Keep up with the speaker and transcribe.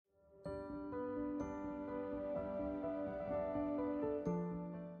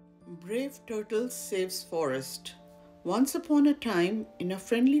Brave turtle saves forest. Once upon a time, in a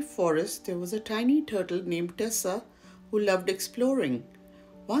friendly forest, there was a tiny turtle named Tessa who loved exploring.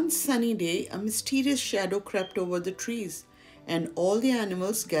 One sunny day, a mysterious shadow crept over the trees, and all the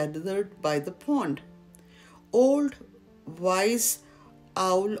animals gathered by the pond. Old, wise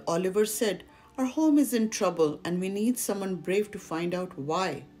owl Oliver said, "Our home is in trouble, and we need someone brave to find out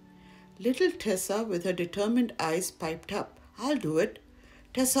why." Little Tessa, with her determined eyes, piped up, "I'll do it."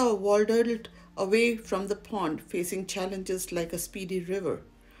 Tessa waddled away from the pond, facing challenges like a speedy river.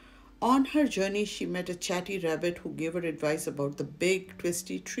 On her journey, she met a chatty rabbit who gave her advice about the big,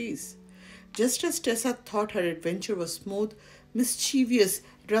 twisty trees. Just as Tessa thought her adventure was smooth, mischievous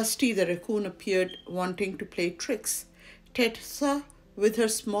Rusty the raccoon appeared, wanting to play tricks. Tessa, with her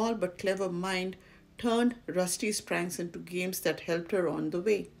small but clever mind, turned Rusty's pranks into games that helped her on the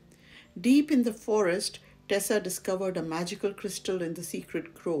way. Deep in the forest, Tessa discovered a magical crystal in the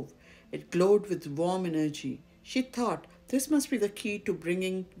secret grove. It glowed with warm energy. She thought this must be the key to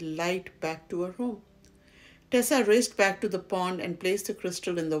bringing light back to her home. Tessa raced back to the pond and placed the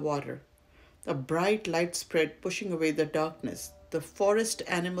crystal in the water. A bright light spread, pushing away the darkness. The forest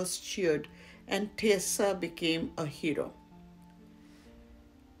animals cheered, and Tessa became a hero.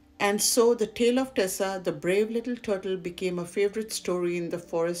 And so the tale of Tessa, the brave little turtle, became a favorite story in the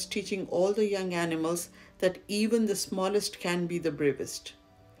forest, teaching all the young animals that even the smallest can be the bravest.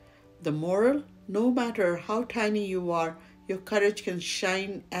 The moral: no matter how tiny you are, your courage can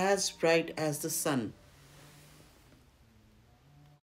shine as bright as the sun.